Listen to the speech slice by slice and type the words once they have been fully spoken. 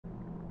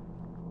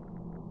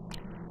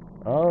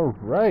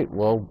Alright,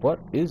 well,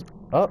 what is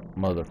up,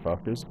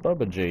 motherfuckers?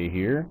 Bubba J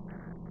here.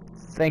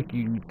 Thank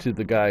you to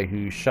the guy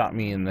who shot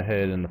me in the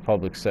head in the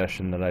public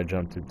session that I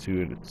jumped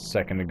into a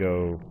second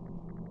ago,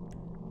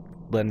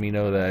 letting me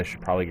know that I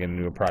should probably get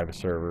into a private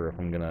server if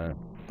I'm gonna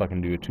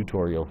fucking do a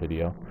tutorial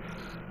video.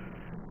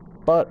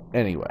 But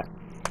anyway,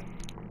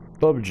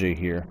 Bubba J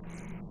here,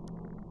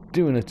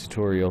 doing a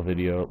tutorial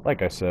video.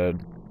 Like I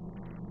said,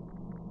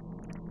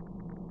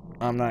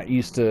 I'm not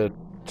used to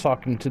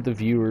talking to the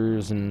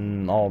viewers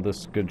and all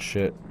this good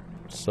shit,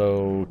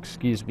 so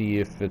excuse me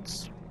if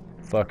it's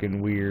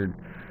fucking weird.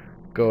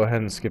 Go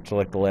ahead and skip to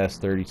like the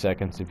last 30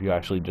 seconds if you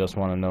actually just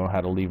want to know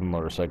how to leave a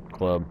motorcycle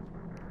club.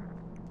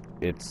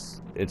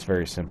 It's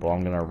very simple.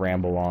 I'm gonna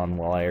ramble on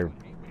while I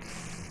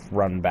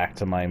run back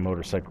to my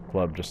motorcycle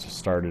club just to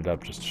start it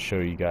up, just to show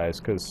you guys,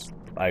 because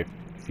I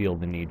feel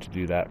the need to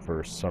do that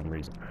for some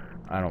reason.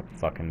 I don't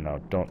fucking know.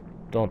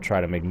 Don't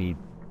try to make me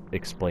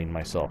explain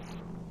myself.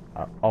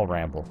 I'll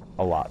ramble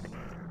a lot.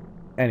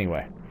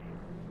 Anyway,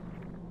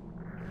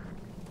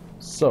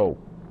 so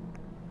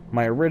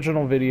my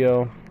original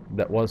video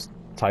that was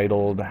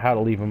titled How to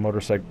Leave a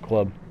Motorcycle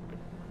Club.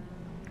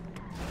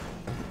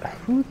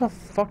 Who the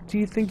fuck do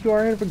you think you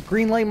are? I have a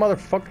green light,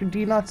 motherfucker. Do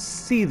you not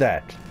see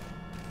that?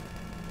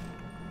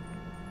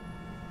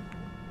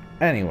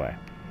 Anyway,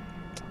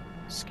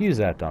 excuse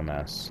that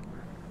dumbass.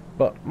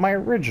 But my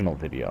original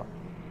video,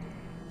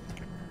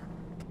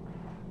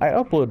 I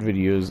upload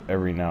videos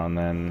every now and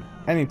then.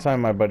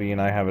 Anytime my buddy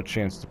and I have a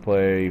chance to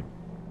play,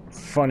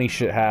 funny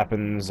shit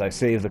happens, I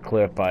save the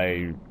clip,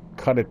 I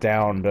cut it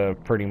down to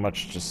pretty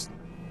much just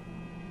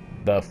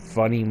the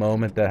funny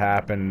moment that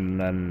happened, and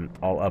then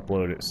I'll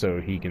upload it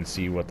so he can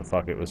see what the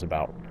fuck it was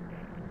about.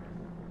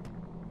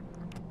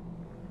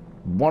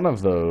 One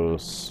of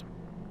those,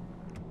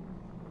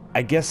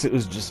 I guess it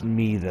was just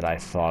me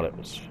that thought it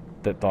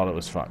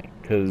was funny,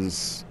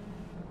 because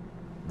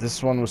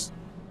this one was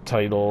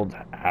titled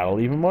How to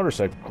Leave a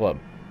Motorcycle Club.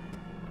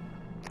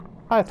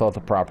 I thought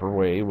the proper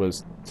way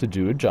was to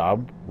do a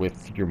job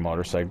with your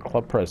motorcycle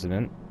club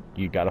president.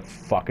 You gotta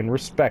fucking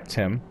respect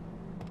him.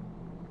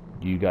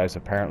 You guys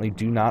apparently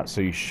do not,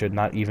 so you should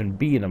not even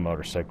be in a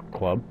motorcycle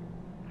club.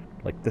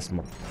 Like this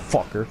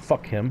motherfucker.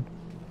 Fuck him.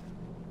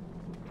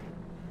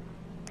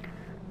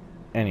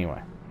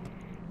 Anyway.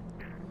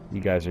 You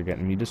guys are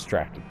getting me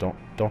distracted.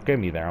 Don't get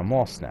me there. I'm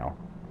lost now.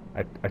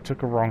 I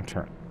took a wrong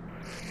turn.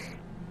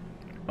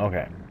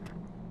 Okay.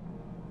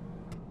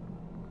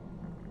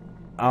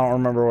 I don't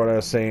remember what I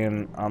was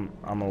saying.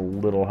 I'm a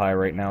little high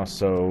right now,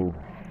 so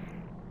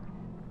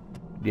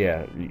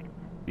yeah,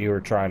 you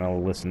were trying to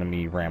listen to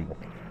me ramble.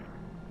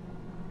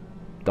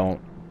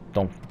 Don't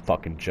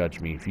fucking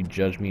judge me. If you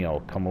judge me, I'll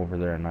come over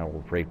there and I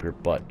will rape your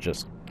butt.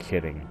 Just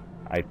kidding.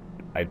 I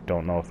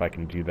don't know if I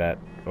can do that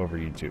over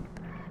YouTube.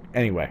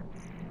 Anyway,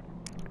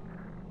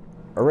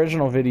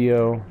 original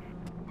video,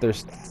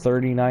 there's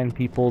 39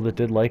 people that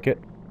did like it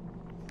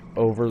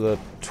over the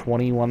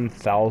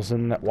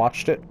 21,000 that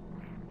watched it.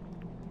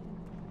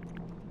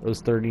 Those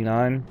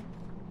 39,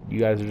 you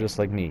guys are just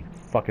like me.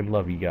 Fucking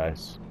love you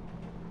guys.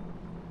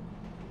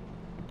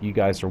 You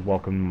guys are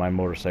welcome to my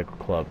motorcycle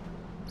club.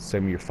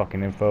 Send me your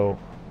fucking info.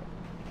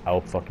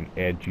 I'll fucking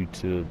add you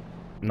to...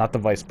 Not the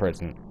vice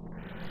president.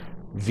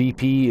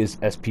 VP is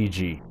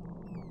SPG.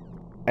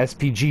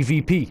 SPG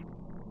VP.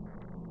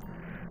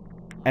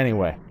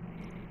 Anyway.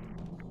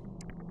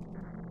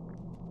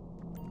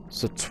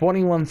 So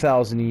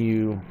 21,000 of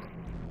you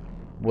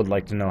would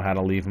like to know how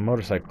to leave a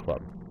motorcycle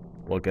club.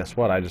 Well, guess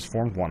what? I just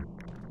formed one.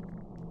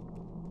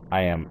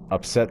 I am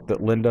upset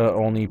that Linda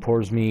only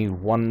pours me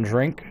one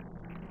drink.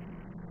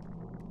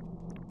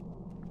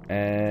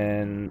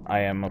 And I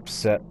am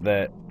upset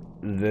that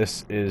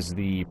this is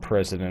the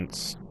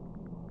president's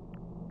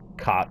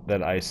cot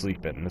that I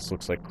sleep in. This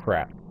looks like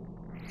crap.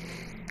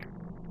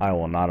 I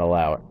will not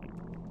allow it.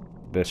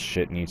 This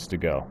shit needs to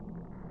go.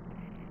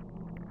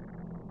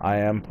 I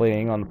am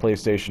playing on the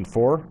PlayStation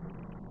 4,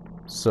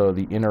 so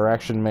the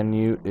interaction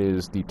menu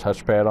is the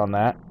touchpad on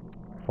that.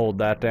 Hold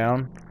that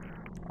down.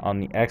 On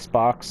the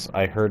Xbox,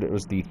 I heard it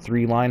was the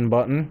 3-line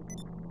button.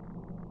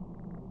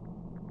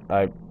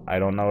 I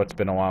don't know, it's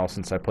been a while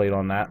since I played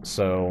on that,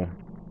 so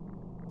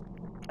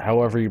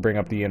however you bring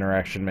up the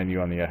interaction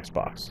menu on the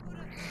Xbox.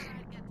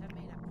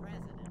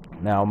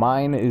 Now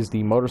mine is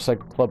the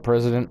motorcycle club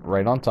president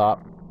right on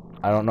top.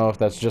 I don't know if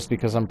that's just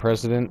because I'm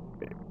president.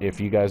 If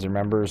you guys are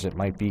members, it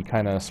might be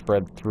kind of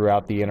spread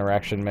throughout the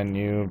interaction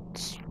menu.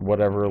 It's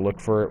whatever, look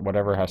for it,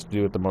 whatever has to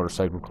do with the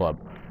motorcycle club.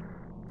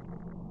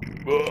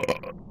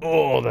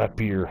 Oh, that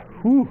beer.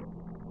 Whew.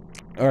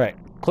 Alright,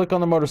 click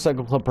on the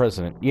motorcycle club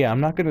president. Yeah, I'm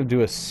not going to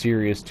do a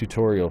serious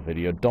tutorial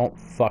video. Don't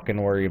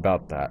fucking worry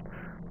about that.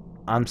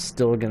 I'm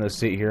still going to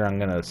sit here. I'm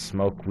going to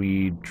smoke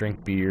weed,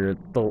 drink beer.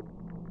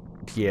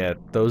 Yeah,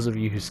 those of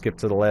you who skipped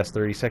to the last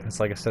 30 seconds,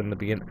 like I said in the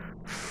beginning,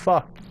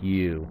 fuck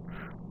you.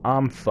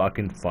 I'm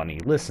fucking funny.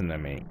 Listen to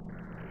me.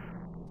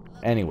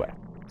 Anyway,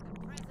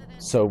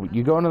 so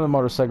you go into the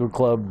motorcycle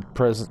club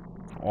president.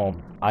 Well,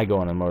 I go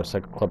into the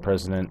motorcycle club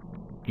president.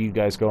 You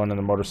guys go into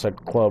the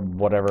motorcycle club,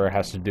 whatever it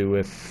has to do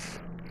with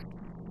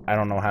I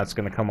don't know how it's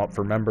going to come up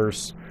for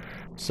members.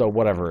 So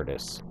whatever it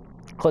is.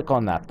 Click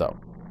on that, though.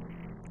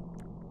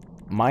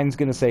 Mine's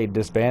going to say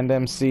Disband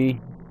MC.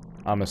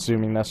 I'm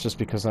assuming that's just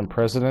because I'm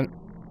president.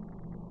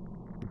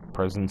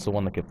 President's the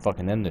one that can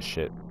fucking end this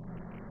shit.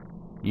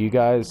 You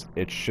guys,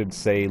 it should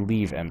say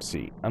Leave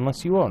MC.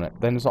 Unless you own it.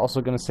 Then it's also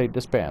going to say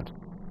Disband.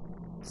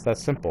 It's that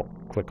simple.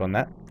 Click on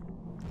that.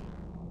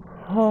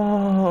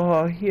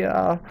 Oh,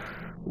 yeah.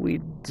 We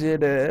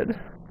did it.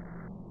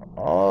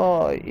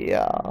 Oh,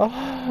 yeah.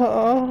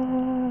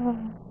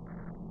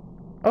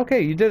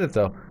 Okay, you did it,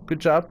 though. Good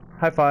job.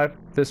 High five.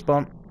 Fist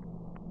bump.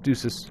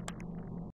 Deuces.